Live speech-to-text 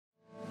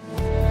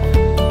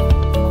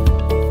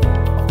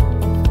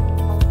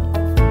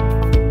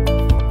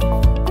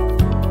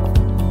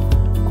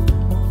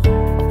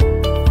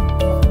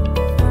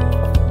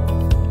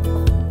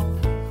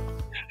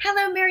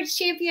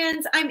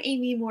I'm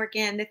Amy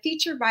Morgan, the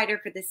feature writer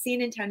for the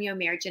San Antonio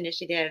Marriage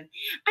Initiative.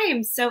 I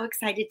am so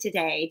excited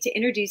today to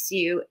introduce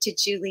you to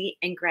Julie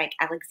and Greg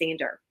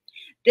Alexander.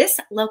 This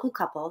local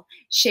couple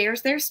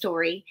shares their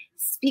story,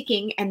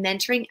 speaking and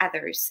mentoring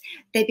others.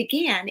 They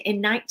began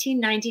in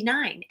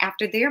 1999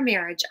 after their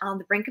marriage on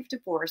the brink of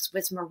divorce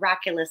was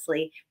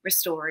miraculously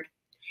restored.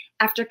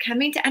 After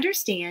coming to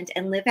understand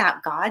and live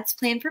out God's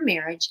plan for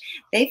marriage,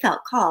 they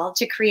felt called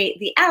to create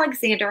the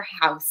Alexander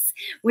House,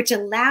 which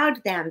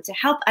allowed them to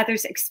help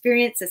others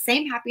experience the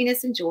same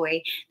happiness and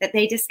joy that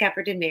they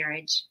discovered in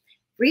marriage.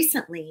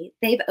 Recently,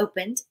 they've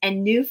opened a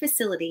new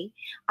facility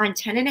on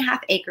 10.5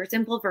 acres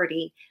in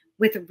Bulverde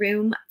with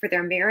room for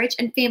their marriage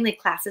and family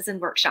classes and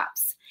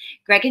workshops.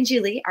 Greg and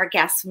Julie are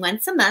guests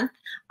once a month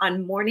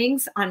on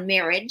Mornings on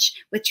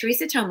Marriage with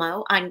Teresa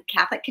Tomo on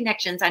Catholic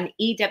Connections on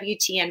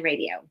EWTN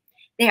Radio.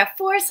 They have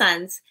 4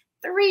 sons,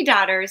 3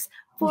 daughters,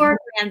 4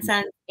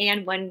 grandsons,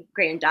 and 1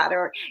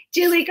 granddaughter.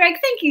 Julie, Greg,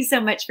 thank you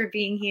so much for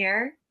being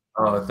here.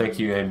 Oh, thank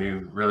you, Amy.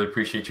 Really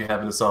appreciate you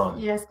having us on.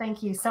 Yes,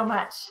 thank you so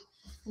much.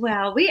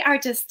 Well, we are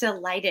just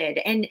delighted.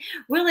 And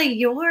really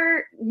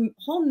your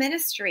whole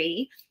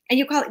ministry, and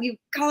you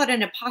call it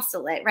an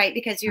apostolate, right?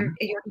 Because your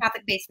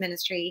Catholic-based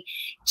ministry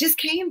just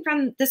came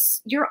from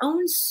your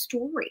own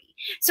story.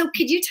 So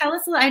could you tell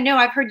us a little? I know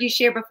I've heard you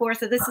share before,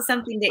 so this is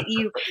something that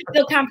you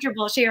feel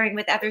comfortable sharing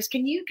with others.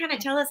 Can you kind of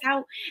tell us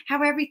how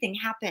everything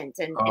happened?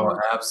 Oh,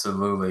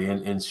 absolutely.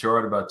 In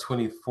short, about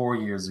 24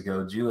 years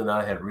ago, Julie and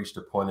I had reached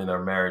a point in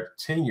our marriage,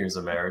 10 years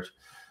of marriage,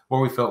 where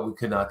we felt we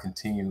could not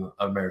continue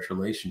a marriage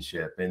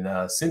relationship.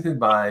 And simply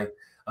by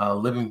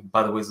living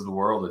by the ways of the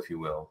world, if you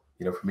will.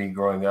 You know, for me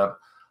growing up,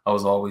 I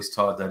was always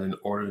taught that in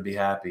order to be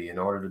happy, in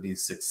order to be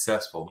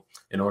successful,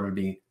 in order to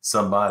be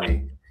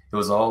somebody, it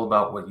was all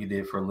about what you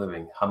did for a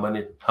living, how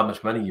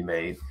much money you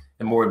made,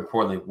 and more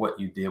importantly, what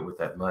you did with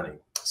that money.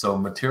 So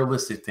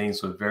materialistic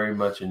things were very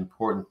much an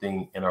important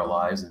thing in our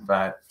lives. In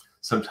fact,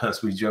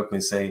 sometimes we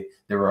jokingly say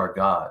they were our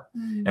God.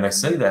 And I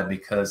say that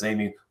because,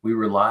 Amy, we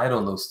relied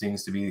on those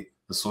things to be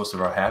the source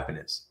of our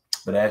happiness.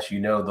 But as you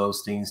know,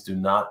 those things do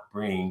not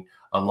bring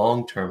a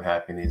long-term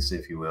happiness,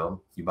 if you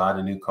will. You buy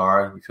a new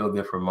car, you feel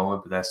good for a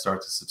moment, but that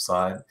starts to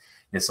subside.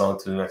 It's on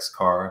to the next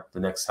car, the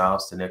next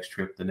house, the next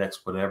trip, the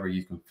next whatever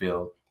you can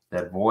fill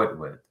that void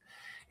with.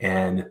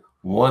 And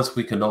once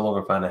we can no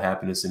longer find the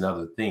happiness in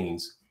other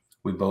things,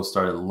 we both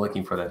started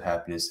looking for that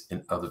happiness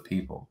in other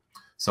people.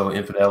 So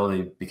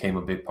infidelity became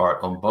a big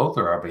part on both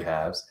of our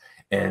behalves.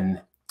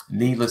 And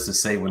needless to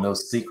say, when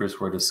those secrets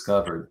were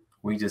discovered,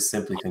 we just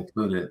simply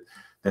concluded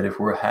that if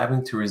we're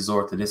having to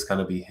resort to this kind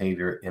of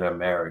behavior in our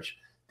marriage,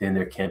 then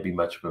there can't be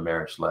much of a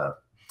marriage left.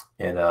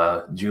 And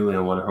Julie,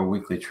 on one of her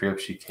weekly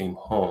trips, she came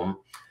home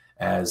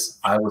as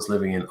I was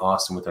living in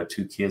Austin with our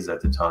 2 kids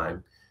at the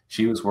time.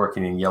 She was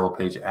working in Yellow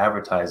Page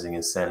advertising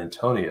in San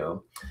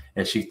Antonio,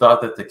 and she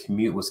thought that the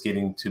commute was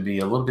getting to be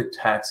a little bit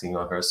taxing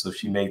on her, so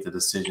she made the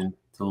decision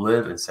to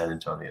live in San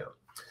Antonio.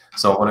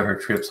 So on one of her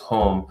trips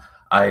home,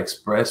 I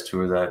expressed to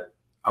her that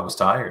I was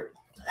tired.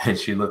 And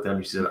she looked at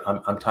me, she said,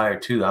 I'm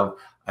tired too.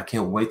 I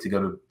can't wait to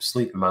go to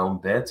sleep in my own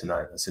bed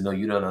tonight. I said, no,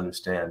 you don't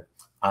understand.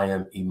 I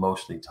am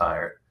emotionally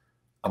tired.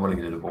 I want to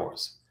get a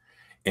divorce.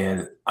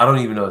 And I don't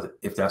even know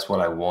if that's what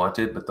I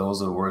wanted, but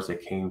those are the words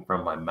that came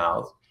from my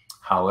mouth.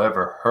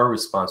 However, her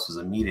response was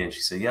immediate. And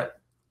she said, yep,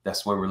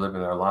 that's where we're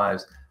living our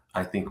lives.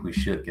 I think we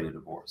should get a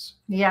divorce.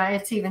 Yeah,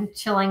 it's even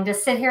chilling to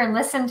sit here and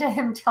listen to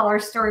him tell our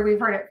story. We've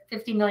heard it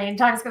 50 million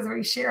times because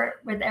we share it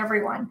with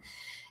everyone.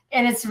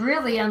 And it's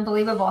really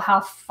unbelievable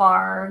how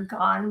far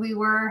gone we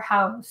were,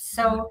 how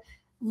so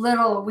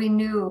little we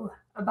knew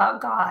about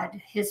God,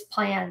 his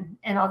plan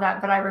and all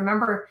that. But I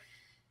remember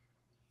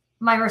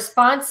my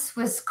response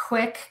was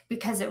quick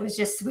because it was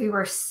just, we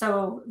were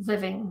so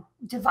living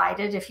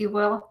divided, if you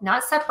will,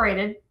 not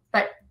separated,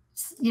 but,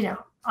 you know,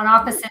 on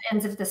opposite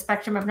ends of the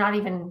spectrum of not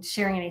even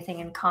sharing anything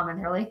in common,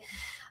 really.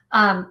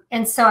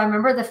 And so I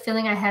remember the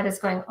feeling I had is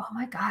going, oh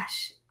my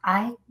gosh,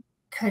 I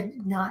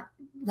could not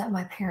let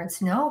my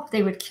parents know.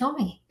 They would kill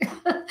me.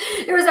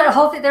 It was that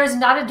whole thing. There was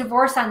not a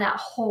divorce on that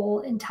whole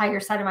entire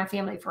side of my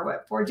family for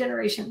what, 4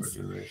 generations.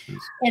 4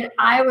 generations. And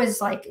I was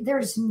like,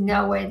 there's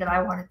no way that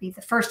I want to be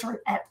the first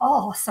or at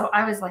all. So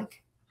I was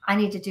like, I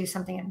need to do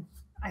something. And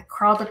I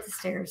crawled up the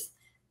stairs,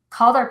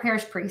 called our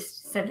parish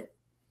priest, said,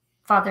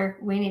 Father,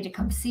 we need to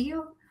come see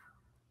you.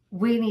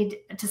 We need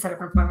to set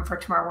up an appointment for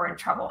tomorrow. We're in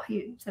trouble.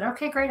 He said,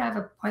 okay, great. I have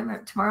an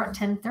appointment tomorrow at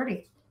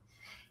 10:30.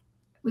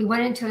 We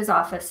went into his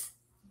office.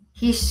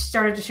 He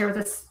started to share with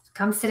us,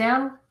 come sit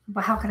down.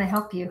 But how can I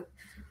help you?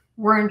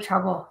 We're in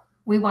trouble.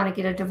 We want to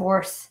get a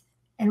divorce.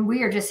 And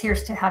we are just here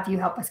to have you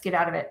help us get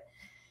out of it.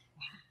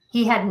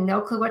 He had no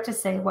clue what to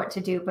say, what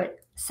to do, but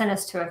sent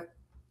us to a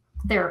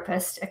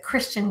therapist, a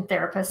Christian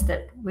therapist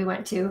that we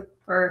went to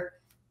for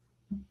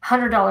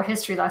 $100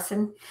 history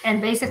lesson.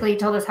 And basically he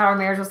told us how our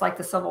marriage was like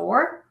the Civil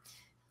War.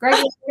 Greg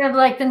is going to be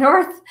like the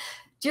North.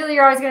 Julie,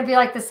 you're always going to be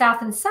like the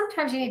South. And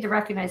sometimes you need to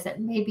recognize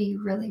that maybe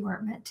you really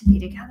weren't meant to be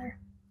together.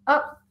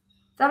 Oh,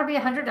 that'll be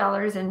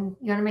 $100. And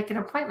you want to make an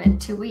appointment in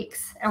 2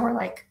 weeks. And we're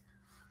like,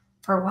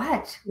 For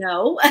what?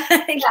 No.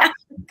 Yeah,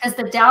 because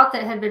the doubt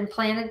that had been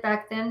planted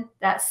back then,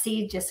 that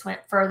seed just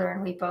went further,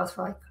 and we both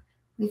were like,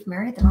 we've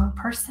married the wrong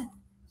person.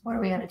 What are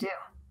we going to do?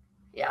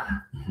 Yeah.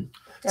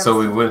 So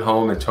we went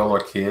home and told our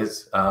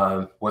kids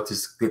what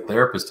this good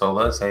therapist told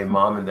us. Hey,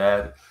 mom and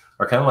dad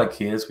are kind of like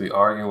kids. We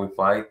argue and we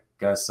fight.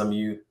 Guys, some of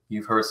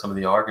you've heard some of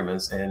the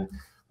arguments, and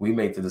we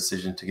made the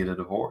decision to get a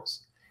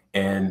divorce.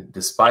 And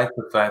despite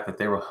the fact that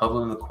they were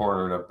huddled in the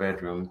corner in our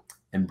bedroom,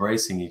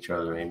 embracing each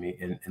other, Amy,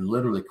 and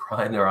literally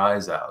crying their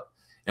eyes out,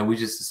 and we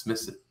just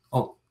dismissed it.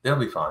 Oh, they'll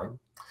be fine.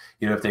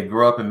 You know, if they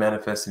grow up and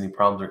manifest any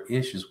problems or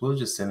issues, we'll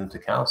just send them to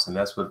counseling.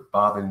 That's what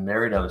Bob and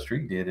Mary down the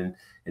street did, and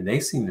they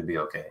seem to be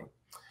okay.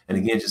 And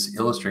again, just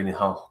illustrating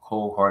how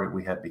cold-hearted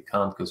we had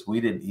become, because we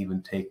didn't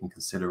even take in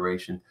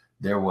consideration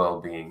their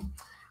well-being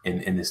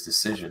in this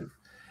decision.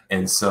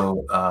 And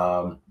so,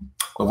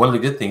 but one of the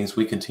good things,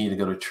 we continue to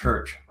go to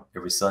church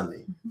every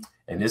Sunday.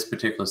 And this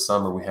particular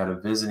summer, we had a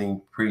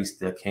visiting priest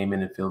that came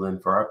in and filled in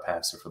for our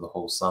pastor for the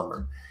whole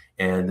summer.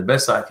 And the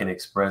best I can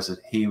express it,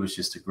 he was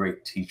just a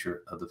great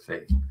teacher of the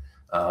faith,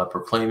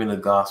 proclaiming the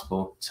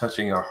gospel,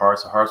 touching our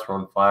hearts. Our hearts were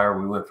on fire.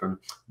 We went from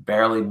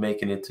barely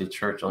making it to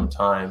church on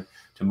time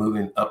to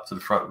moving up to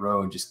the front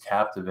row and just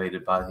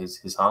captivated by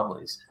his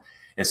homilies.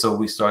 And so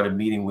we started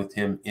meeting with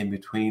him in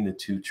between the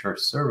two church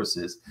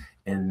services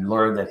and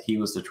learned that he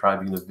was the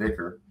tribunal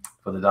vicar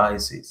for the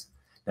diocese.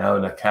 Now,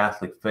 in a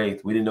Catholic faith,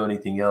 we didn't know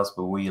anything else,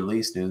 but we at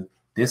least knew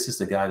this is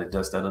the guy that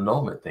does that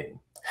annulment thing.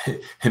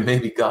 And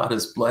maybe God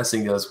is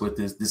blessing us with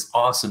this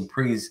awesome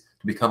priest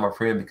to become our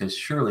friend, because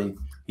surely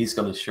he's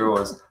going to show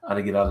us how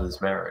to get out of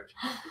this marriage.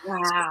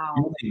 Wow.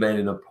 So we made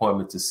an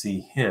appointment to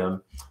see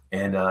him,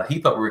 and he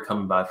thought we were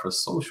coming by for a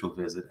social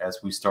visit as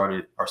we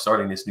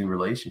starting this new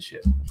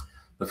relationship.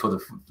 But for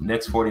the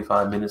next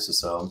 45 minutes or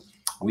so,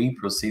 we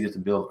proceeded to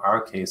build our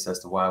case as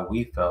to why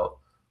we felt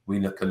we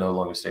could no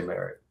longer stay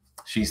married.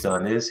 She's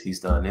done this, he's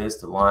done this,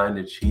 the lying,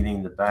 the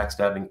cheating, the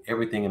backstabbing,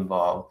 everything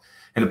involved.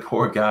 And the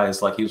poor guy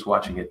is like he was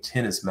watching a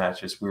tennis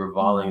match as we were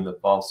volleying the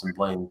false and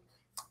blame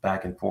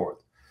back and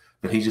forth.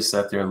 But he just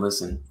sat there and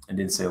listened and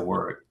didn't say a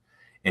word.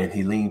 And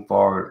he leaned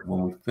forward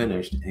when we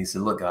finished, and he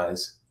said, look,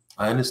 guys,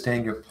 I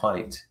understand your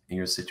plight and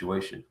your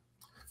situation.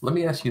 Let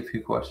me ask you a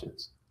few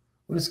questions.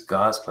 What is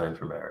God's plan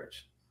for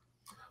marriage?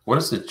 What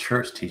does the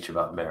church teach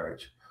about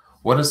marriage?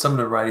 What are some of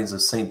the writings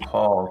of St.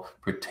 Paul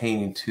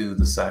pertaining to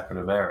the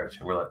sacrament of marriage?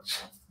 And we're like,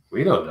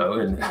 we don't know.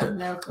 And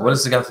what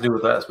does it got to do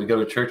with us? We go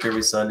to church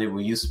every Sunday.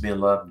 We used to be in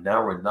love.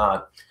 Now we're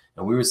not.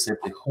 And we were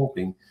simply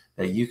hoping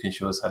that you can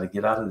show us how to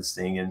get out of this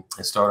thing and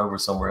start over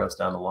somewhere else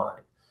down the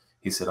line.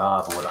 He said,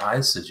 but what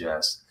I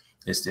suggest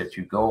is that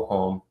you go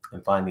home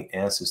and find the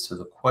answers to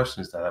the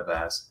questions that I've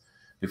asked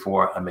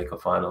before we make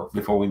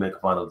a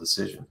final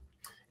decision.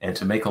 And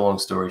to make a long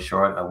story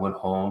short, I went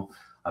home.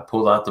 I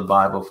pulled out the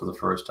Bible for the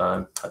first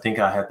time. I think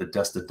I had to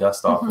dust the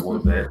dust off a little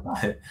bit,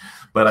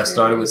 but I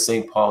started with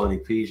St. Paul in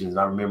Ephesians. And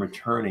I remember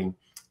turning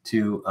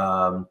to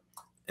I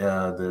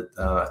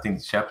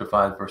think chapter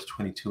 5, verse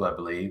 22, I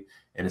believe.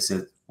 And it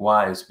said,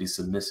 wives, be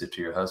submissive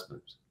to your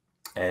husbands.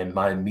 And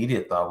my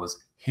immediate thought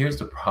was, here's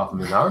the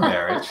problem in our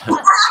marriage. Okay,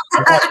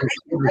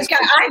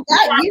 I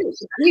got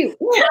you.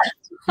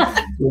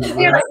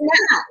 You're like,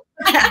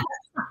 nah.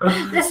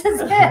 This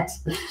is it.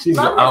 She's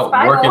out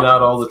working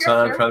out all the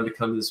time, trying to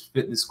become this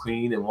fitness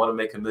queen and want to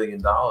make $1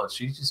 million.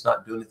 She's just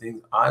not doing the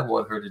things I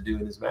want her to do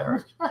in this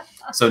marriage.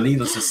 So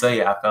needless to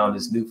say, I found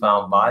this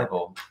newfound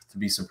Bible to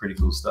be some pretty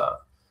cool stuff.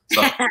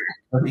 So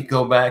let me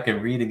go back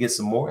and read and get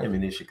some more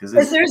ammunition, because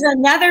there's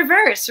another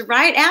verse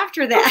right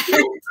after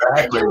that.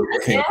 Exactly.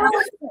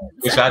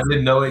 Which I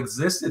didn't know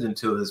existed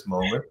until this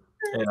moment.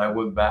 And I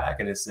went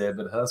back and it said,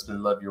 but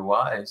husbands, love your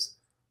wives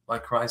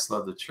like Christ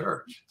loved the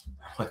church.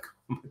 Like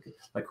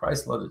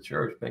Christ loved the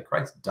church. Man,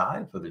 Christ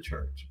died for the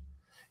church.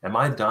 Am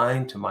I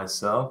dying to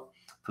myself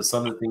for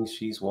some of the things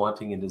she's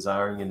wanting and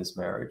desiring in this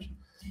marriage?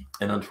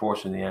 And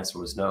unfortunately, the answer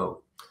was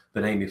no.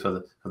 But Amy,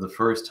 for the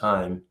first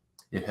time,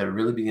 it had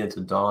really begun to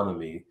dawn on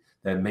me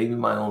that maybe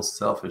my own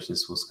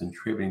selfishness was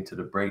contributing to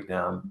the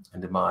breakdown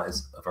and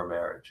demise of our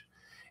marriage.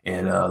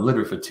 And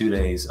literally for 2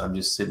 days, I'm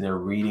just sitting there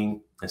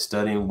reading and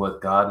studying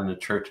what God and the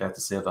church have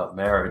to say about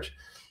marriage.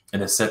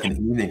 And the second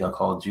evening, I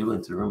called Julie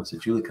into the room and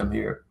said, Julie, come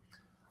here.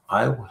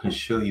 I want to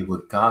show you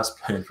what God's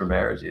plan for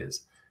marriage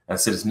is. And I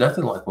said, it's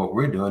nothing like what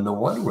we're doing. No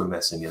wonder we're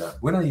messing it up.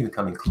 We're not even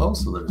coming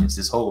close to living. It's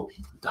this whole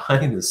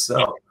dying to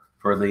self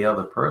for the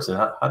other person.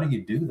 How do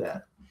you do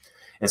that?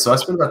 And so I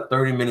spent about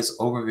 30 minutes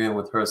overviewing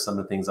with her some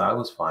of the things I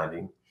was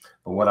finding.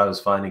 But what I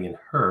was finding in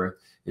her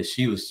is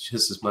she was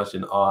just as much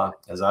in awe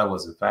as I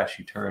was. In fact,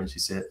 she turned, she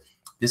said,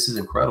 this is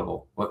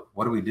incredible.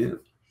 What do we do?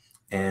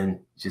 And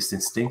just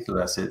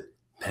instinctively, I said,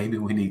 maybe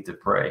we need to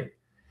pray.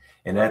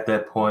 And at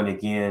that point,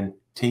 again,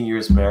 10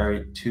 years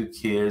married, 2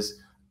 kids,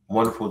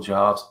 wonderful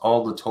jobs,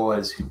 all the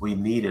toys we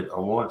needed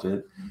or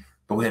wanted,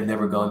 but we had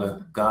never gone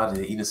to God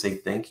to even say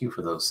thank you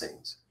for those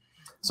things.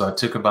 So I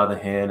took her by the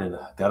hand and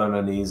got on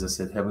our knees. I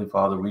said, Heavenly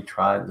Father, we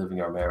tried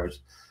living our marriage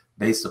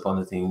based upon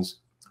the things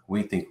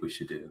we think we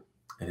should do,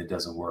 and it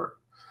doesn't work.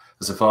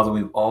 I said, Father,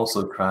 we've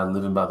also tried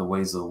living by the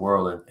ways of the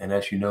world. And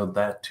as you know,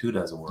 that too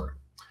doesn't work.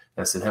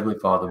 I said, Heavenly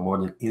Father, more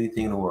than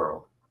anything in the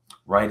world,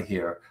 right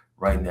here,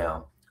 right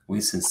now,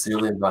 we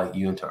sincerely invite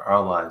you into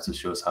our lives to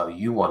show us how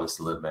you want us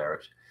to live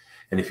marriage.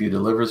 And if you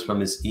deliver us from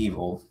this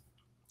evil,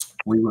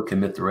 we will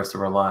commit the rest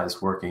of our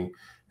lives working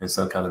in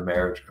some kind of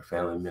marriage or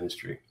family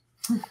ministry.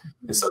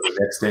 And so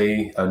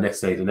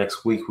the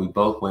next week, we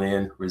both went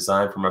in,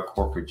 resigned from our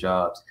corporate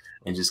jobs,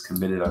 and just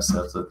committed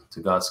ourselves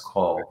to God's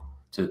call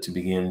to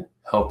begin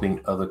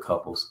helping other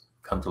couples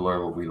come to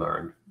learn what we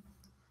learned.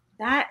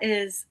 That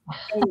is,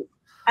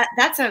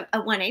 that's a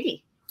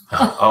 180.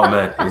 Oh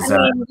man, exactly.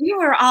 I mean, you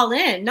were all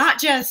in, not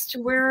just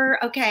we're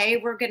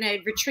going to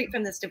retreat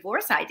from this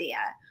divorce idea.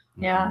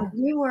 Yeah.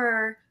 You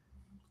were,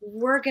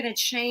 we're going to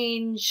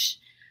change.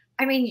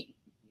 I mean,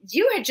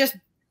 you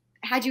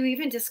had you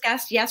even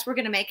discussed, yes, we're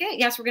going to make it.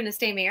 Yes, we're going to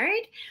stay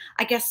married.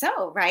 I guess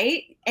so.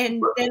 Right.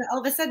 And then all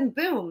of a sudden,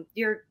 boom,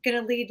 you're going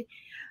to lead.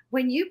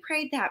 When you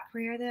prayed that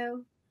prayer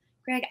though,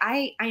 Greg,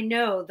 I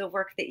know the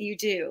work that you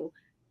do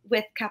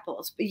with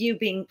couples, you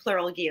being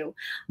plural you.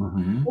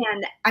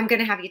 And I'm going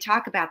to have you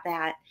talk about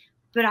that.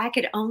 But I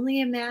could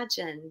only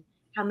imagine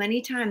how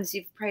many times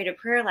you've prayed a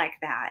prayer like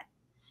that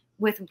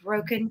with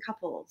broken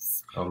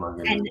couples. Oh my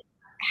goodness. And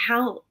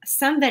how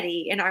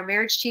somebody in our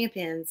Marriage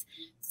Champions,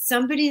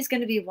 somebody's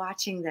going to be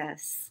watching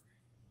this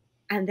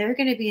and they're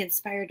going to be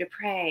inspired to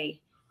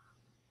pray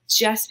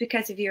just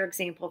because of your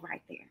example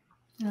right there.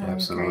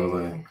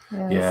 Absolutely.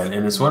 Yes. Yeah.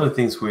 And it's one of the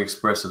things we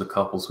express to the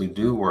couples we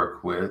do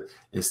work with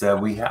is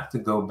that we have to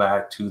go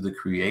back to the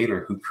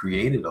creator who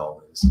created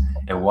all this.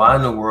 And why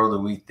in the world do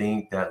we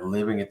think that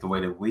living it the way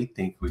that we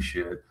think we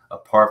should,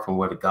 apart from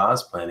what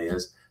God's plan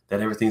is,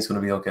 that everything's going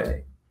to be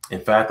okay?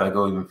 In fact, I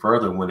go even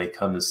further when they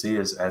come to see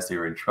us as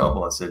they're in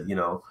trouble. I said, you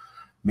know,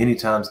 many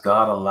times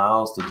God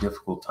allows the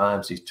difficult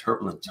times, these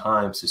turbulent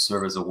times, to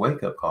serve as a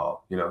wake-up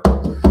call. You know,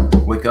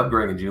 wake up,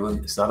 Greg and Julie.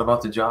 It's not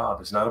about the job.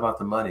 It's not about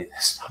the money.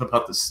 It's not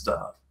about the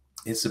stuff.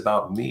 It's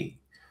about me.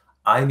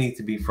 I need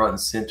to be front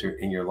and center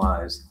in your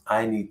lives.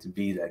 I need to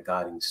be that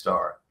guiding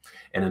star.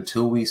 And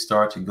until we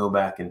start to go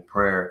back in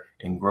prayer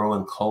and grow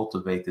and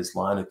cultivate this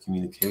line of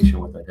communication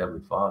with our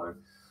Heavenly Father,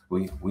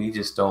 we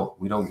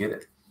don't get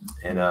it.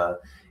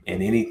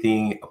 And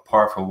anything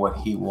apart from what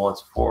He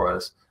wants for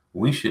us,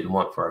 we shouldn't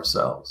want for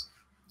ourselves.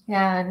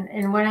 Yeah.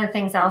 And one of the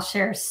things I'll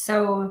share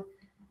so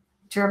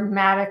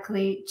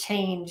dramatically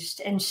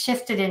changed and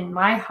shifted in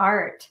my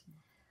heart.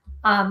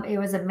 It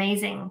was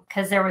amazing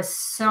because there was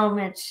so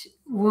much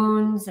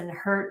wounds and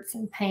hurts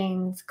and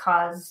pains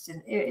caused.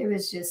 And it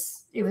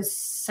was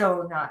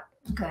so not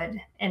good.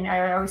 And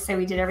I always say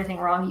we did everything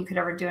wrong you could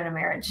ever do in a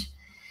marriage.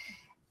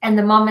 And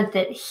the moment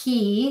that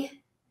he,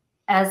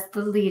 as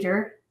the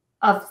leader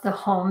of the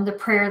home, the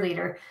prayer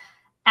leader,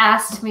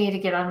 asked me to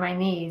get on my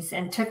knees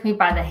and took me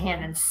by the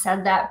hand and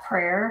said that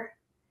prayer,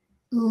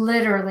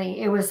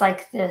 literally, it was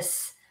like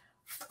this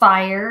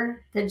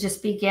fire that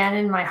just began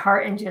in my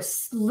heart and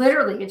just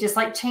literally, it just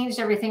like changed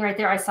everything right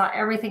there. I saw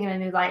everything in a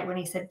new light when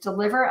he said,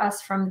 deliver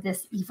us from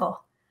this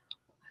evil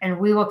and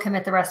we will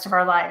commit the rest of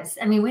our lives.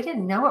 I mean, we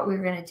didn't know what we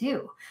were going to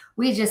do.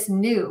 We just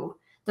knew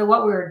that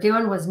what we were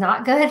doing was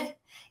not good.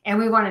 And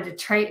we wanted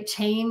to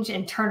change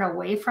and turn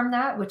away from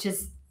that, which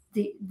is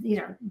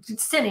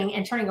sinning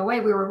and turning away.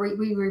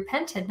 We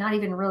repented, not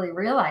even really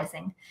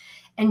realizing.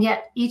 And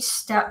yet each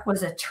step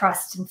was a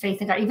trust and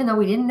faith in God, even though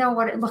we didn't know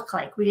what it looked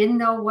like. We didn't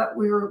know where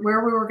we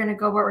were going to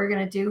go, what we were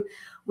going to do.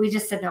 We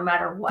just said, no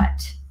matter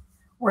what,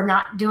 we're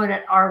not doing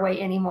it our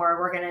way anymore.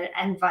 We're going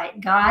to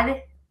invite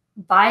God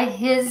by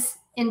his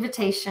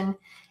invitation.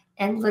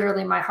 And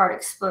literally my heart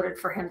exploded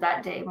for him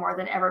that day more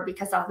than ever,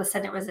 because all of a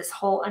sudden it was this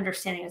whole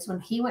understanding is when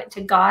he went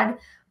to God,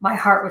 my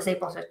heart was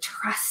able to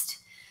trust,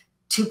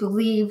 to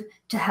believe,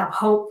 to have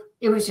hope.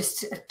 It was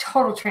just a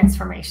total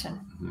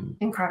transformation.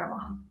 Incredible.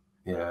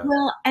 Yeah.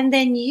 Well, and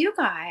then you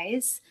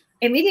guys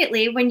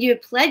immediately, when you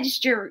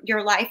pledged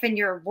your life and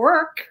your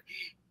work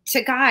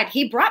to God,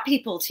 he brought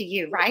people to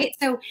you, right?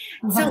 So,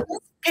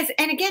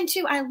 and again,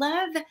 too, I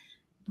love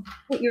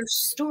that your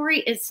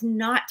story is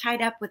not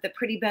tied up with a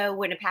pretty bow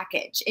in a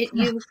package.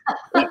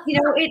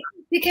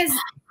 Because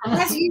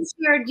as you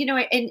shared,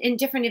 in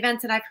different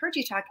events that I've heard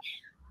you talk,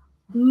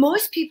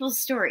 most people's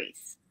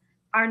stories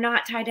are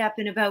not tied up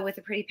in a bow with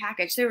a pretty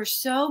package. There was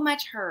so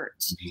much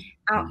hurt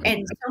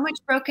and so much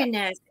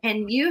brokenness.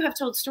 And you have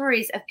told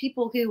stories of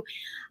people who,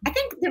 I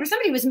think there was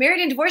somebody who was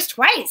married and divorced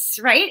twice,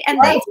 right? And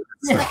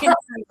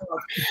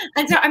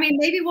and so, I mean,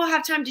 maybe we'll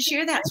have time to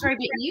share that story,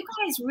 but you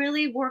guys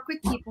really work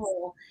with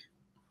people,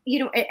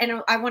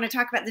 and I want to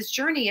talk about this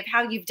journey of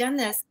how you've done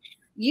this.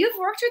 You've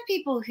worked with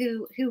people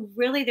who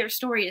really their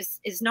story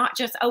is not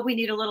just, oh, we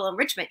need a little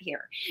enrichment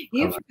here.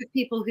 You've worked with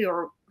people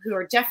who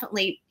are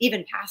definitely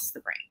even past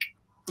the brink.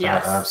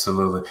 Yes,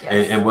 absolutely.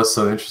 Yes. And what's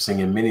so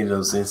interesting in many of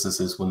those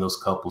instances, when those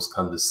couples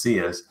come to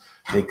see us,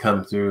 they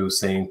come through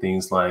saying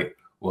things like,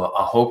 well,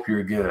 I hope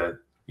you're good.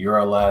 You're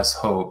our last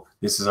hope.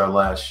 This is our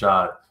last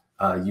shot.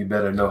 You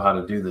better know how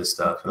to do this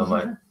stuff. And I'm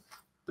like,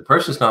 the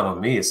pressure's not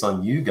on me. It's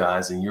on you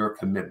guys and your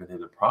commitment to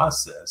the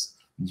process.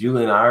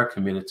 Julie and I are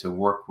committed to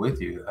work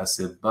with you. I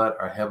said, but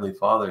our Heavenly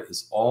Father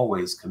is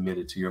always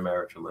committed to your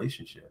marriage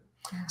relationship.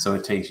 So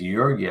it takes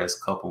your yes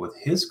coupled with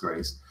his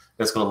grace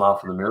that's going to allow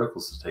for the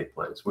miracles to take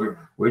place.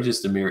 We're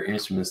just the mere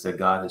instruments that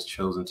God has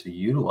chosen to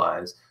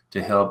utilize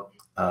to help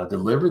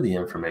deliver the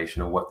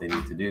information on what they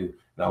need to do.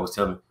 And I was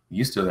telling them,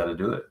 you still got to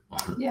do it.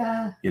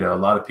 Yeah. You know, a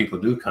lot of people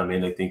do come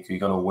in, they think you're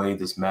going to wave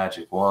this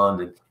magic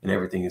wand and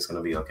everything is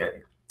going to be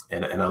okay.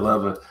 And I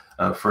love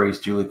a phrase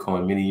Julie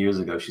coined many years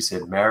ago. She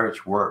said,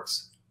 marriage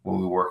works when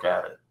we work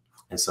at it.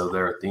 And so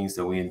there are things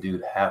that we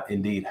indeed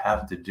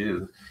have to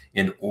do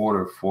in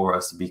order for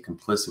us to be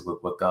complicit with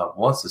what God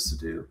wants us to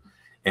do.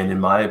 And in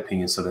my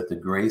opinion, so that the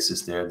grace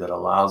is there that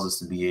allows us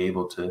to be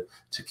able to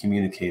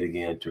communicate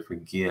again, to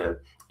forgive,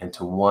 and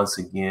to once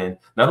again,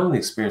 not only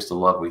experience the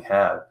love we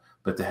have,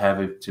 but to have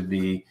it to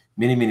be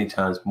many, many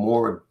times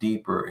more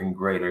deeper and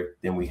greater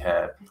than we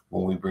had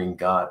when we bring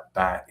God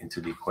back into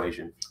the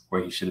equation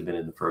where he should have been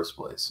in the first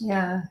place.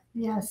 Yeah.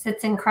 Yes.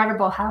 It's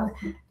incredible how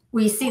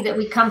we see that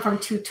we come from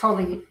two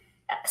totally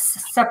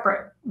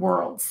separate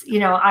worlds. You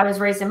know, I was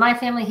raised in my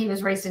family. He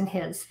was raised in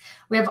his.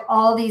 We have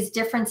all these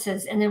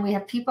differences. And then we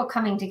have people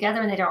coming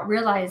together and they don't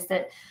realize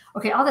that,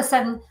 okay, all of a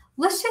sudden,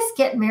 let's just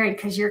get married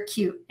because you're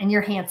cute and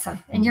you're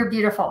handsome and you're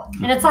beautiful.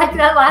 And it's like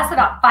that lasts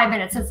about 5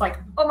 minutes. It's like,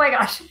 oh my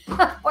gosh,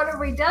 what have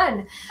we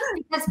done?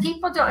 Because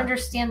people don't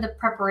understand the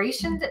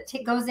preparation that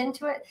goes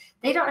into it.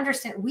 They don't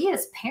understand. We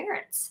as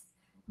parents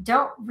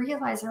don't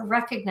realize or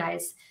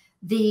recognize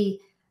the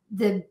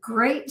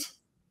great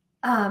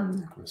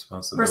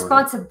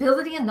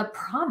responsibility and the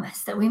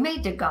promise that we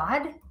made to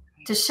God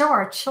to show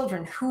our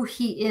children who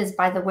he is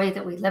by the way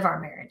that we live our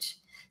marriage.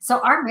 So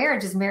our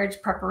marriage is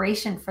marriage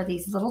preparation for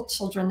these little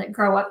children that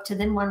grow up to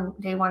then one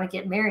day want to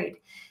get married.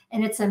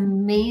 And it's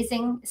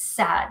amazing,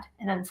 sad,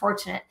 and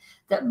unfortunate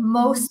that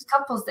most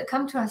couples that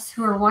come to us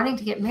who are wanting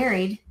to get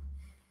married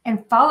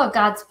and follow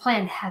God's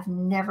plan have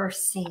never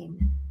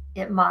seen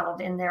it modeled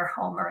in their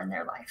home or in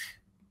their life.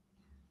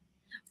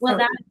 Well,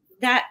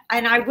 that,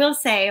 and I will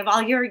say, of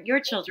all your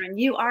children,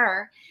 you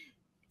are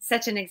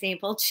such an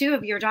example. 2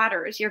 of your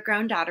daughters, your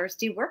grown daughters,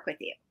 do work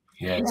with you.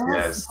 Yes.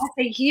 That's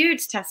a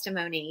huge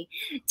testimony.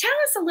 Tell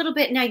us a little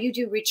bit. Now you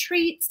do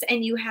retreats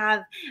and you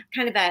have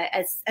kind of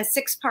a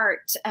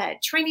 6-part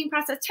training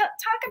process. Talk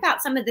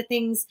about some of the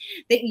things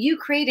that you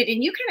created,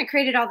 and you kind of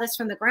created all this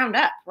from the ground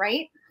up,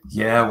 right?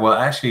 Yeah, well,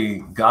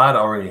 actually, God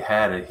already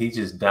had it. He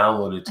just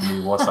downloaded it to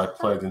me once I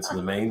plugged into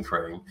the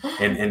mainframe.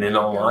 And in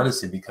all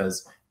honesty,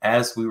 because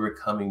as we were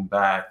coming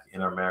back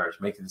in our marriage,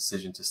 making a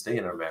decision to stay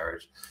in our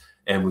marriage,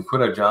 and we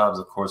quit our jobs,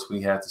 of course,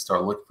 we had to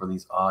start looking for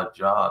these odd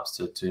jobs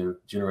to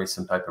generate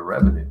some type of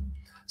revenue.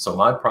 So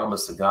my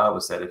promise to God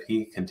was that if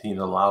he continued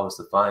to allow us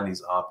to find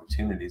these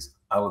opportunities,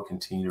 I would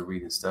continue to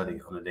read and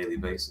study on a daily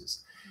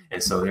basis.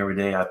 And so every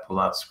day I pull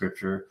out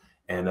scripture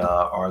and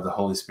or the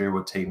Holy Spirit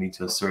would take me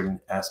to a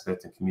certain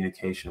aspect of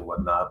communication and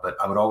whatnot. But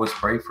I would always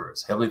pray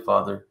first. Heavenly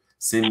Father,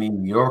 send me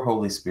your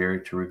Holy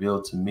Spirit to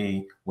reveal to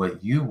me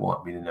what you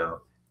want me to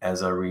know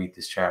as I read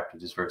this chapter,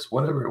 this verse,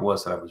 whatever it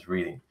was that I was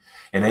reading.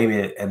 And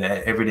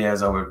every day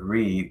as I would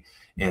read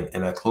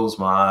and I closed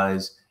my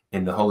eyes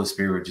and the Holy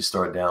Spirit would just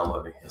start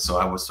downloading. And so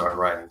I would start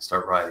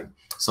writing.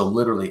 So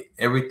literally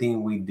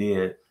everything we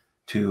did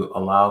to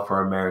allow for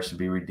our marriage to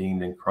be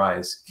redeemed in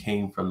Christ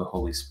came from the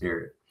Holy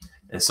Spirit.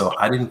 And so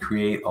I didn't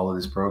create all of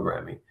this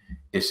programming.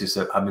 It's just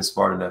that I've been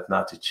smart enough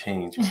not to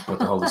change what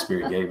the Holy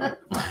Spirit gave me.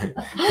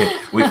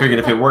 We figured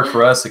if it worked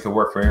for us, it could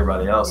work for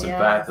everybody else. In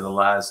fact, in the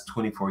last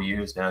 24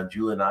 years now,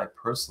 Julie and I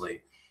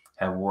personally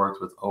have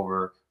worked with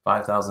over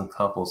 5,000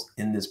 couples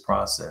in this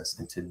process.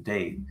 And to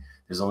date,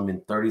 there's only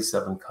been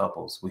 37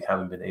 couples we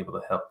haven't been able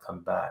to help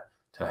come back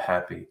to a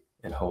happy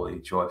and holy,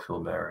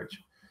 joy-filled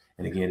marriage.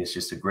 And again, it's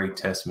just a great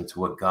testament to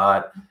what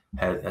God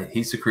had.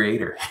 He's the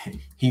creator.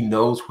 He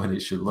knows what it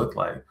should look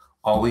like.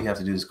 All we have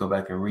to do is go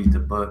back and read the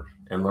book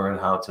and learn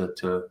how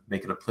to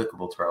make it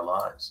applicable to our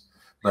lives.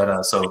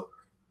 But so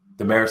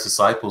the Marriage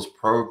Disciples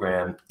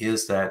program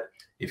is that,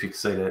 if you could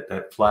say,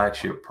 that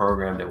flagship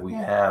program that we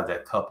have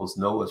that couples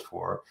know us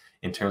for,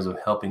 in terms of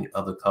helping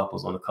other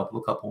couples on a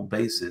couple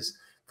basis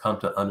come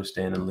to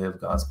understand and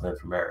live God's plan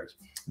for marriage.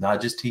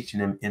 Not just teaching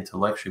them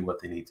intellectually what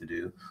they need to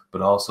do,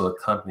 but also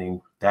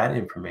accompanying that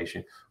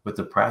information with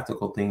the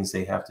practical things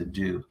they have to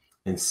do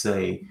and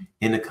say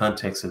in the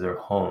context of their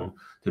home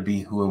to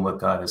be who and what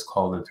God has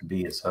called them to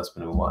be as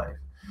husband and wife.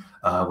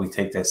 We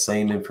take that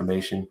same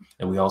information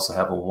and we also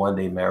have a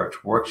one-day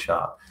marriage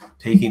workshop,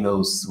 taking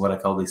those, what I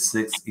call the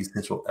 6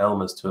 essential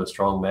elements to a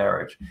strong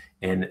marriage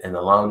and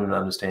allowing them to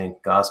understand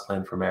God's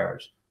plan for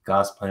marriage,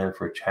 God's plan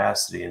for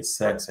chastity and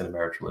sex in a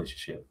marriage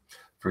relationship,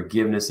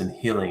 forgiveness and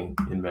healing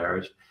in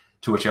marriage,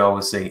 to which I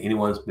always say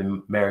anyone who's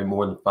been married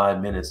more than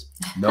 5 minutes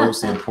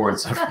knows the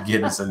importance of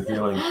forgiveness and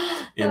healing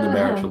in the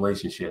marriage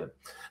relationship.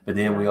 But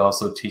then we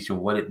also teach them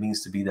what it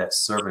means to be that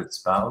servant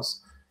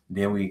spouse.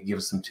 Then we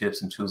give some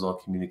tips and tools on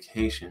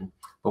communication,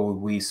 but we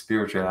weave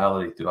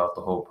spirituality throughout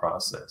the whole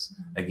process.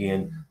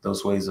 Again,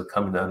 those ways of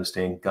coming to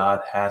understand God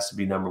has to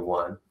be number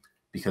one,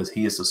 because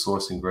he is the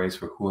source and grace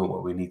for who and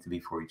what we need to be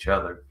for each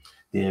other.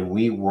 then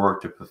we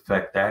work to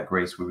perfect that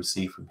grace we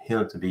receive from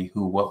him to be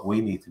what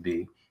we need to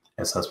be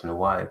as husband and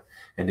wife,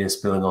 and then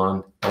spilling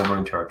on over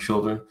into our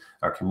children,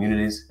 our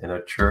communities, and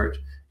our church,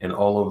 and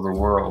all over the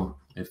world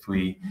if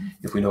we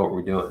know what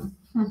we're doing.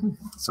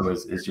 So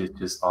it's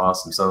just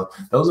awesome. So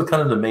those are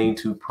kind of the main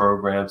two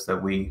programs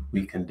that we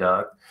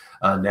conduct.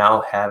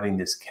 Now having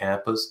this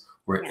campus,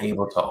 we're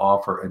able to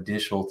offer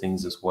additional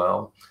things as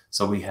well.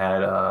 So we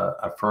had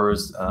our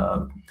first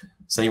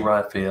St.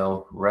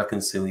 Raphael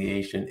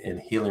reconciliation and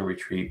healing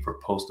retreat for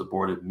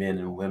post-abortive men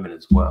and women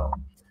as well.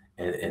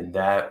 And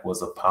that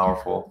was a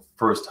powerful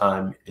first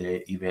time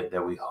event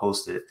that we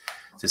hosted,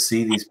 to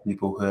see these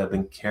people who have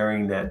been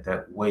carrying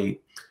that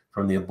weight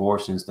from the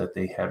abortions that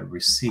they had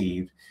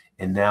received,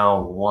 and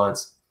now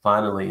once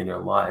finally in their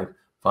life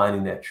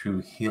finding that true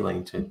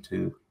healing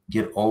to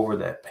get over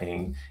that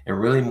pain, and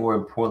really more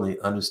importantly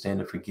understand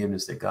the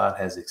forgiveness that God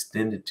has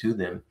extended to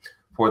them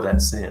for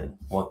that sin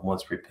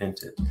once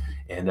repented.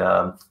 And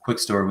quick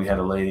story, we had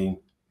a lady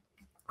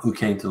who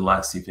came to the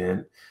last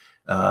event,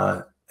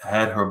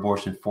 had her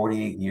abortion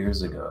 48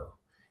 years ago.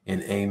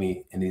 And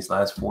Amy, in these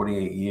last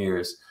 48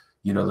 years,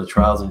 you know, the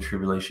trials and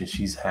tribulations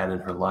she's had in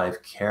her life,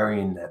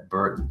 carrying that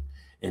burden,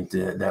 and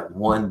that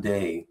one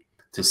day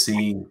to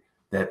see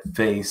that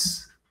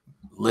face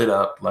lit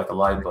up like a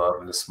light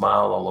bulb and a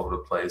smile all over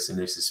the place, and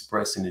just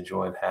expressing the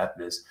joy and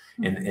happiness,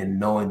 and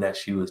knowing that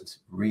she was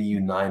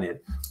reunited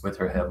with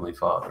her Heavenly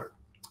Father.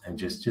 And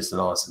just an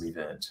awesome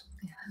event.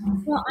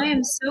 Well, I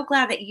am so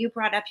glad that you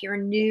brought up your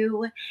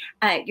new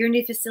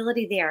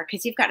facility there,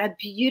 because you've got a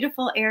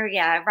beautiful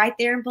area right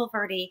there in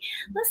Bulverde.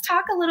 Let's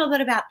talk a little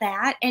bit about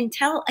that and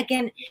tell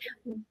again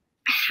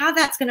how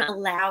that's going to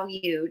allow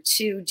you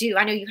to do.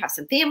 I know you have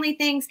some family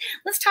things.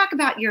 Let's talk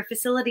about your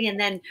facility and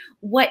then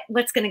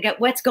what's going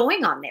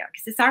on there,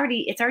 because it's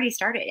already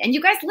started, and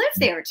you guys live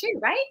there too,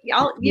 right?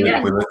 We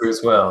live there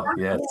as well.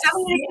 Yes. How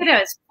many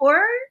kiddos? Four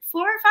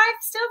or five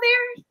still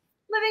there?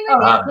 Living with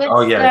you?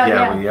 We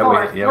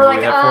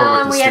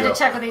have 4 we had to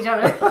check with each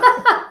other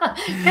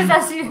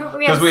because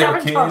we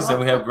have kids and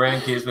we have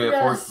grandkids. We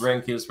have 4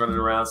 grandkids running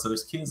around, so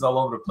there's kids all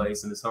over the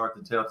place, and it's hard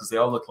to tell because they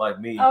all look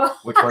like me.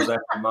 Which one's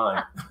actually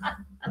mine?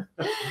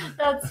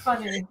 That's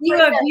funny. You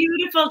have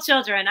beautiful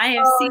children. I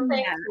have seen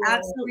them.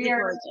 Absolutely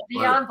gorgeous.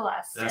 Beyond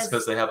blessed. That's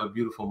because they have a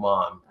beautiful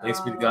mom.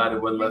 Thanks be to God,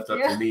 it wasn't left up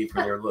to me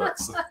for their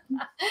looks.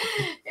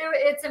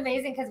 It's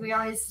amazing because we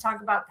always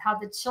talk about how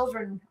the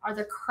children are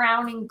the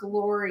crowning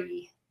glory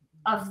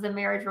of the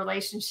marriage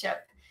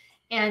relationship,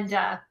 and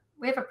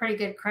we have a pretty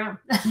good crown.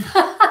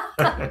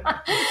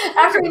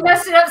 After we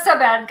messed it up so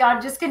bad,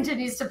 God just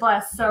continues to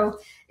bless. So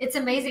it's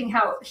amazing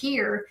how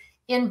here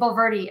in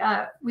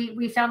Bulverde,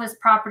 we found this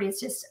property.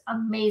 It's just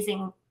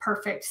amazing,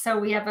 perfect. So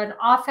we have an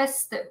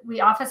office that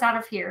we office out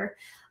of here.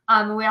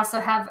 We also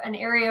have an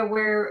area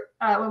where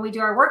when we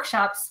do our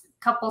workshops,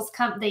 couples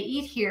come, they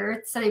eat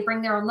here. So they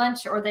bring their own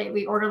lunch, or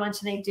we order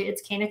lunch, and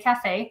it's Cana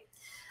Cafe.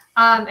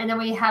 And then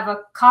we have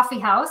a coffee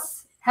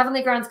house,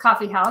 Heavenly Grounds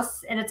Coffee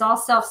House, and it's all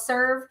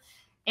self-serve.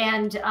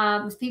 And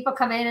people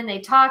come in and they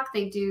talk,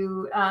 they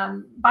do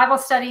Bible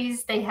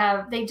studies, they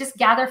just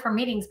gather for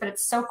meetings, but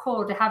it's so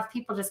cool to have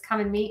people just come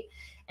and meet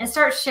and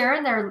start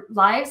sharing their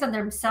lives and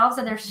themselves,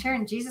 and they're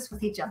sharing Jesus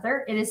with each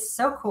other. It is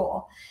so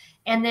cool.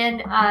 And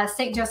then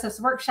St.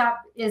 Joseph's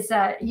Workshop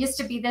used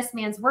to be this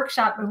man's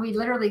workshop, and we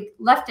literally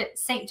left it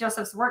St.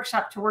 Joseph's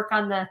Workshop to work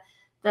on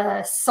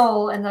the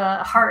soul and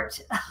the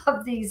heart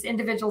of these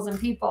individuals and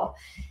people.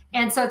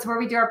 And so it's where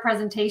we do our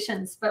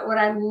presentations. But what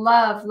I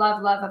love,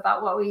 love, love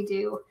about what we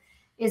do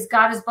is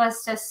God has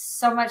blessed us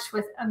so much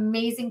with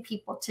amazing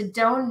people to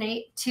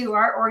donate to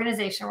our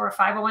organization. We're a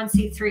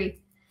 501c3.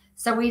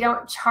 So we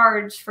don't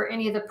charge for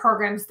any of the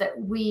programs that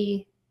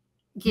we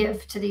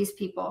give to these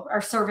people.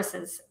 Our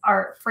services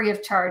are free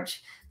of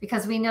charge,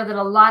 because we know that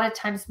a lot of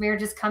times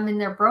marriages come in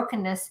their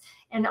brokenness,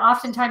 and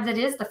oftentimes it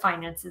is the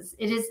finances.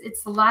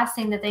 It's the last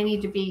thing that they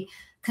need to be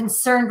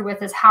concerned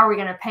with is how are we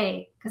going to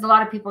pay? Because a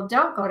lot of people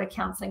don't go to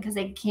counseling because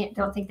they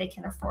don't think they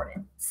can afford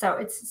it. So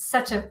it's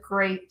such a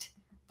great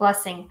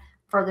blessing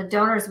for the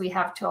donors we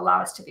have to allow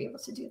us to be able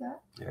to do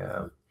that.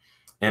 Yeah.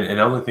 And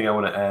the only thing I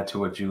want to add to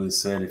what Julie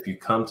said, if you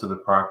come to the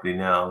property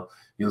now,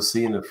 you'll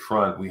see in the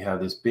front, we have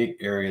this big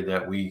area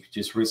that we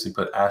just recently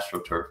put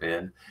AstroTurf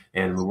in,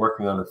 and we're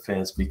working on the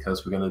fence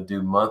because we're going to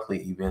do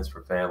monthly events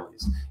for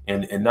families,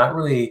 and not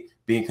really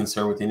being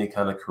concerned with any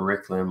kind of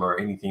curriculum or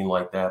anything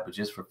like that, but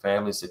just for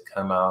families to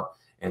come out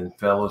and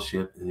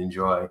fellowship and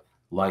enjoy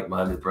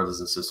like-minded brothers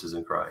and sisters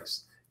in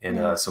Christ.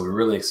 And so we're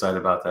really excited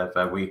about that. In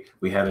fact,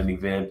 we had an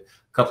event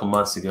a couple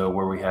months ago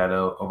where we had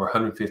over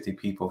 150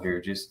 people here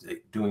just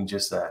doing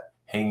just that,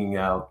 hanging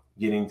out,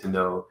 getting to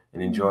know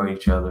and enjoying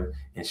each other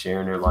and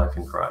sharing their life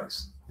in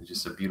Christ. It's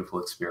just a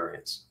beautiful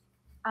experience.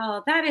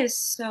 Oh, that is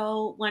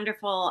so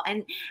wonderful.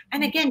 And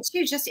again,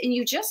 too,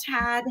 you just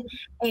had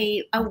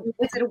was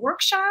it a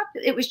workshop?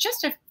 It was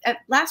just a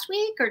last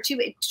week or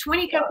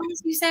 20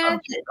 couples, you said?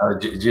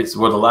 The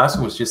last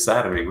one was just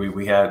Saturday.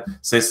 We had,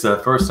 since the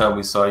first time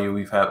we saw you,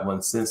 we've had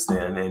one since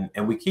then.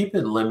 And we keep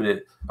it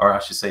limited, or I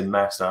should say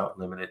maxed out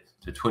limited,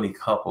 to 20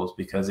 couples,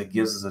 because it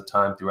gives us a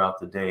time throughout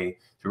the day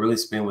to really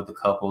spend with the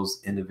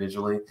couples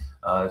individually.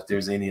 If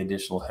there's any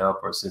additional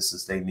help or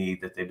assistance they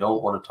need that they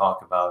don't want to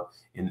talk about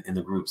in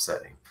the group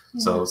setting.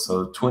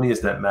 So 20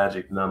 is that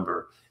magic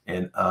number.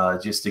 And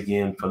just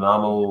again,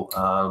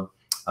 phenomenal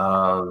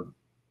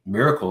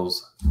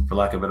miracles, for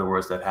lack of better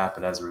words, that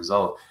happened as a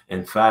result.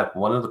 In fact,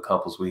 one of the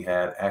couples we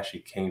had actually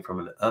came from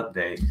an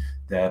update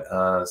that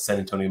San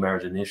Antonio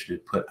Marriage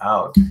Initiative put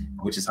out,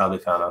 which is how they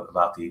found out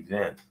about the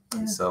event.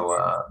 And so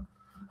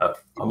I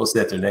almost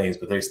said their names,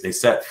 but they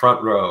sat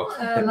front row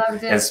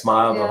and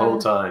smiled the whole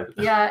time.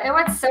 Yeah. And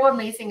what's so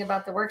amazing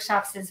about the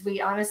workshops is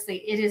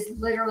it is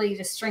literally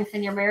to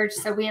strengthen your marriage.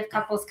 So we have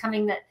couples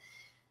coming that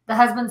the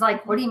husband's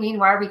like, what do you mean?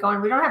 Why are we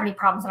going? We don't have any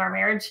problems in our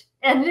marriage.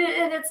 And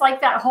it's like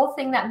that whole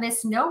thing, that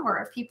misnomer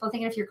of people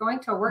thinking if you're going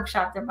to a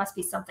workshop, there must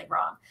be something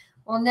wrong.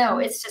 Well, no,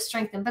 it's to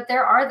strengthen. But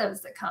there are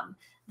those that come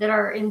that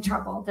are in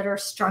trouble, that are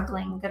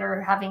struggling, that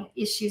are having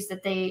issues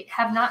that they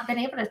have not been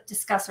able to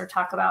discuss or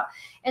talk about.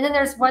 And then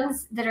there's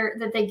ones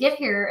that they get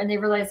here and they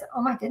realize,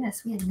 oh my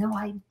goodness, we had no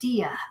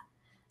idea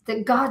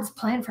that God's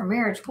plan for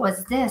marriage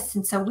was this.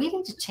 And so we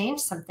need to change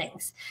some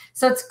things.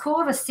 So it's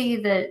cool to see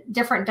the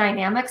different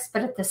dynamics,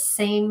 but at the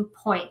same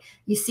point,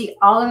 you see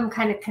all of them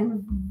kind of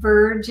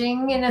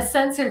converging in a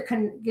sense, or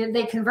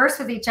they converse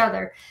with each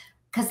other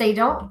because they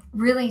don't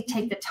really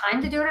take the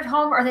time to do it at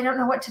home, or they don't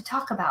know what to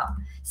talk about.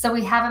 So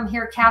we have them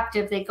here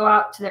captive. They go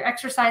out to their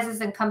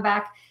exercises and come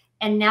back.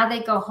 And now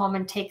they go home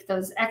and take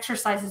those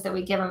exercises that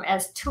we give them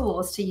as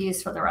tools to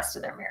use for the rest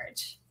of their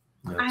marriage.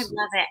 Absolutely. I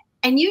love it.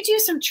 And you do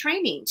some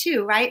training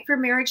too, right? For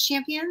marriage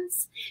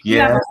champions. Yeah.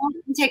 You have a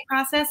intake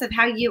process of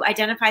how you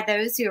identify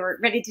those who are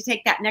ready to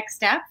take that next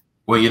step.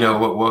 Well, you know,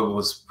 what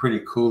was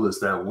pretty cool is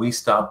that we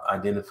stopped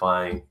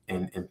identifying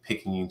and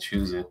picking and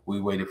choosing.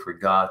 We waited for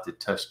God to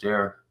touch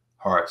their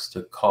hearts,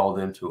 to call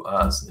them to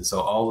us. And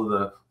so all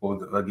of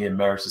again,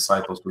 marriage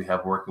disciples we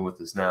have working with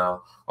us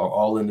now are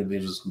all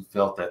individuals who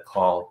felt that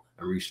call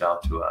and reached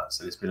out to us.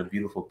 And it's been a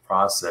beautiful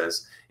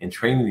process in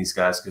training these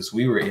guys, because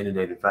we were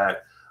inundated. In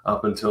fact,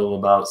 up until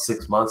about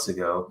 6 months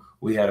ago,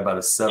 we had about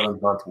a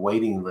 7-month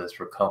waiting list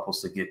for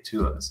couples to get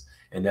to us.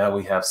 And now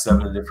we have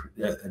 7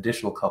 different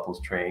additional couples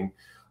trained,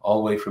 all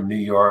the way from New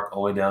York,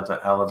 all the way down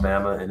to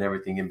Alabama and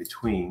everything in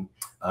between.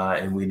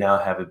 And we now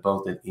have it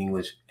both in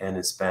English and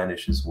in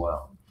Spanish as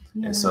well.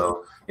 Yeah. And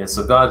so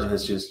God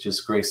has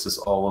just graced us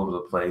all over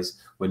the place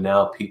with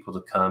now people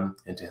to come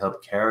and to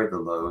help carry the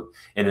load.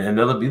 And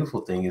another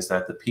beautiful thing is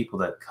that the people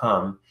that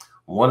come,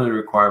 one of the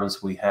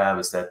requirements we have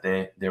is that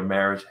their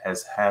marriage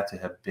has had to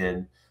have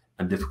been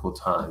in difficult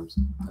times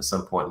at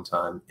some point in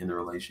time in the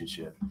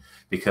relationship.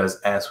 Because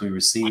as we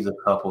receive the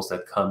couples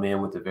that come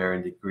in with the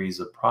varying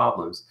degrees of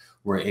problems,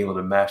 we're able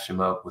to match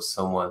them up with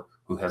someone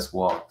who has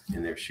walked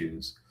in their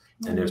shoes.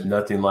 And there's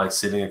nothing like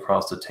sitting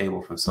across the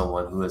table from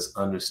someone who has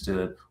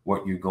understood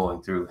what you're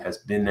going through, has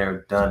been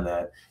there, done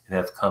that, and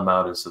have come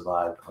out and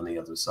survived on the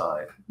other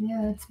side.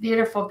 Yeah, it's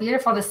beautiful,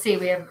 beautiful to see.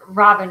 We have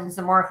Robin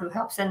Zamora, who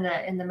helps in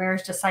the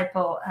marriage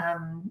disciple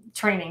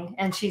training,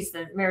 and she's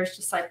the marriage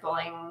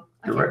discipling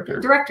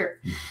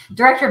director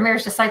of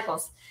marriage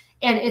disciples.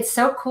 And it's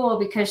so cool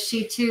because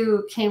she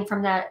too came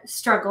from that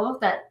struggle,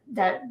 that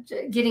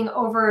getting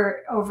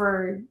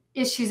over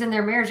issues in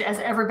their marriage, as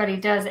everybody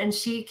does. And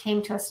she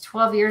came to us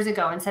 12 years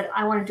ago and said,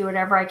 I want to do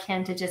whatever I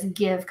can to just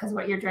give, because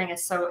what you're doing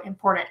is so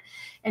important.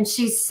 And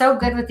she's so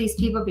good with these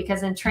people,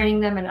 because in training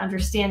them and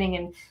understanding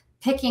and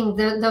picking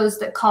those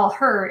that call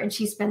her, and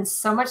she spends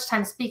so much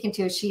time speaking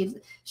to,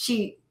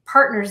 she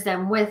partners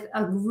them with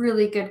a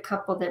really good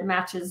couple that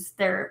matches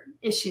their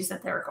issues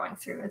that they're going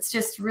through. It's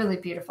just really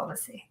beautiful to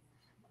see.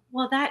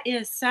 Well, that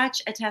is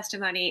such a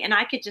testimony. And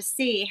I could just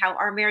see how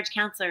our marriage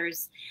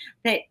counselors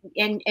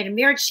and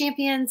marriage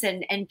champions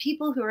and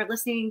people who are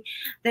listening,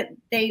 that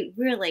they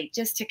really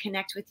just to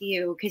connect with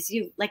you, because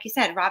you, like you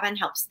said, Robin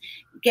helps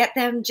get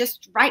them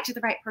just right to the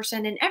right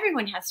person. And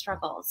everyone has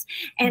struggles.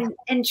 And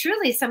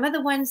truly some of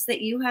the ones that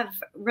you have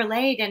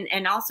relayed,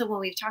 and also when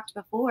we've talked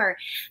before,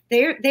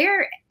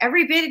 they're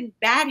every bit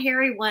bad,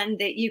 hairy one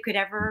that you could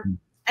ever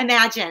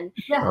imagine.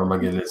 Yeah. Oh my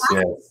goodness.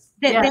 Yes.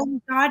 That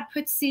then God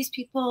puts these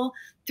people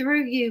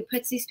through you,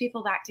 puts these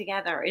people back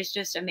together is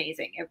just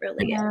amazing. It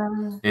really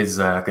is.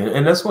 Exactly.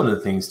 And that's one of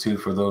the things too,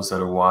 for those that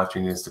are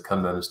watching, is to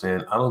come to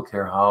understand, I don't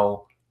care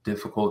how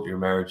difficult your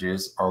marriage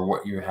is or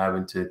what you're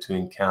having to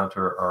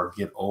encounter or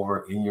get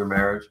over in your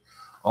marriage.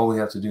 All we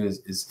have to do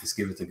is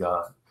give it to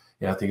God.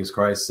 Yeah, I think as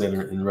Christ said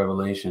in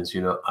Revelations,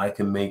 I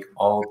can make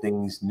all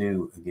things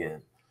new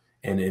again.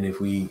 And if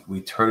we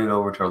turn it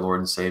over to our Lord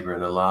and Savior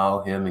and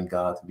allow him and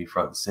God to be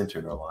front and center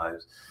in our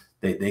lives,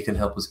 they can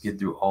help us get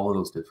through all of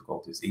those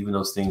difficulties, even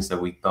those things that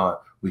we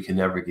thought we could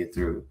never get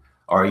through.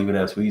 Or even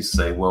as we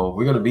say, well,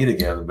 we're going to be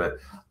together, but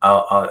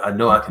I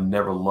know I can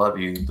never love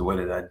you the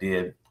way that I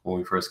did when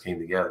we first came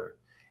together.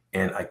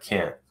 And I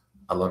can't.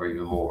 I love her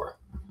even more.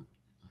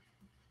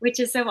 Which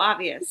is so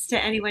obvious to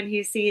anyone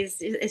who sees,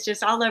 it's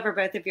just all over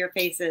both of your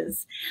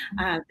faces,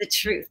 the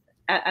truth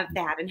of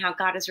that, and how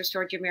God has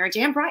restored your marriage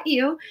and brought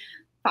you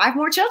 5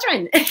 more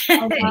children.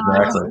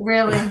 Exactly.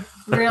 Really,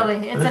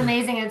 really. It's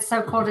amazing. It's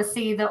so cool to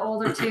see the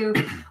older 2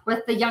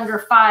 with the younger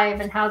 5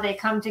 and how they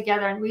come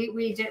together.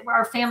 And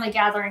our family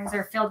gatherings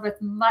are filled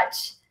with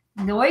much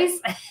noise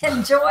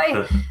and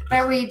joy,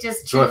 but we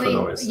just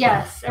truly,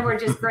 yes. And we're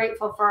just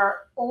grateful for our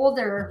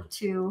older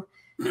 2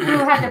 who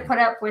had to put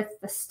up with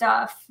the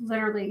stuff,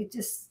 literally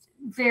just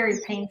very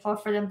painful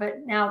for them.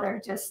 But now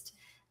they're just,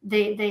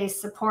 they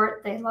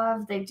support, they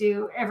love, they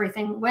do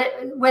everything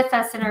with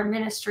us in our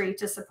ministry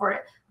to support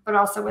it, but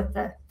also with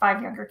the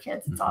 5 younger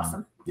kids. It's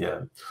awesome.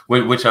 Yeah.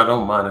 Which I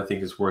don't mind. I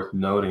think it's worth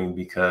noting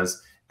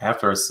because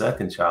after our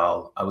second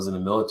child, I was in the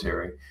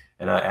military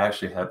and I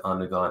actually had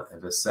undergone a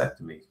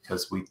vasectomy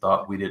because we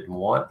thought we didn't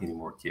want any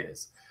more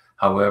kids.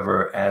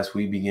 However, as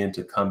we began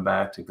to come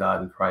back to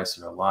God and Christ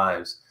in our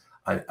lives,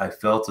 I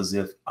felt as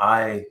if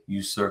I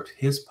usurped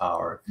his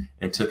power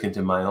and took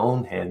into my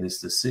own hand this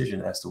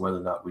decision as to whether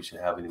or not we should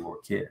have any more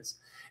kids.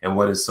 And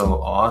what is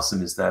so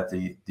awesome is that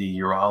the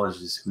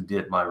urologist who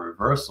did my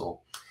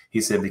reversal, he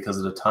said, because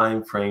of the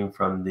time frame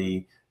from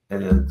the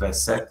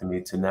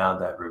vasectomy to now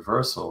that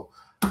reversal,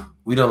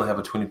 we don't have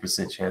a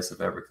 20% chance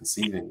of ever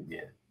conceiving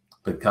again.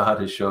 But God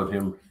has showed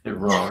him it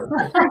wrong.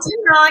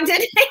 Wrong,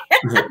 didn't he?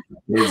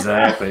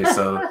 Exactly.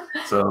 So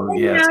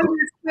yeah. Now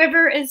your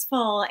quiver is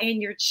full,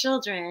 and your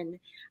children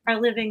are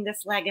living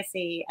this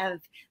legacy of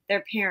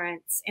their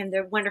parents and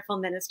their wonderful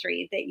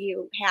ministry that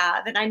you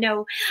have. And I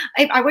know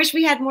I wish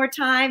we had more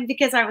time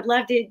because I would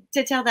love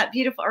to tell that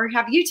beautiful, or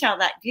have you tell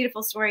that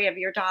beautiful story of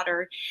your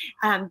daughter.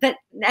 But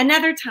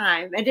another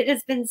time. And it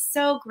has been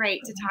so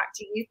great to talk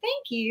to you.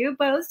 Thank you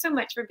both so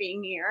much for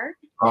being here.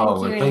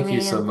 Thank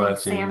you so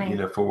much.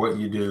 And for what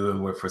you do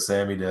and what for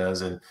Sammy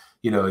does. And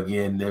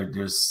again,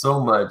 there's so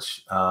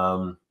much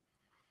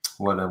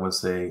what I would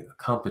say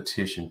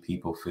competition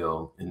people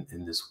feel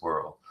in this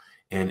world.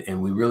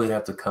 And we really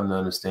have to come to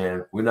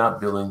understand we're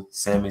not building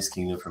Sammy's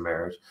kingdom for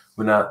marriage.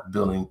 We're not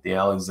building the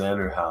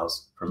Alexander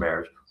house for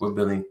marriage. We're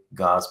building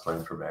God's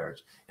plan for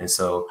marriage. And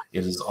so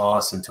it is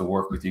awesome to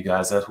work with you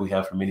guys. That's what we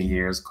have for many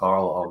years.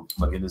 Carl, oh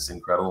my goodness,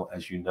 incredible,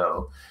 as you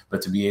know.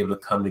 But to be able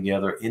to come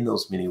together in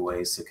those many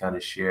ways to kind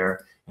of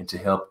share and to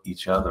help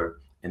each other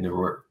in the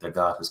work that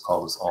God has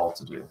called us all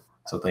to do.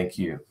 So thank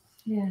you.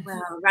 Yeah.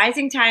 Well,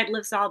 rising tide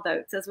lifts all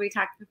boats, as we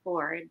talked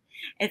before, and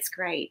it's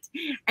great.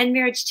 And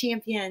marriage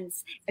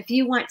champions, if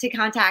you want to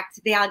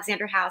contact the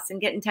Alexander House and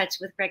get in touch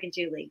with Greg and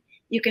Julie,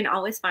 you can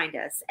always find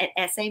us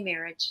at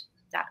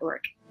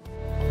samarriage.org.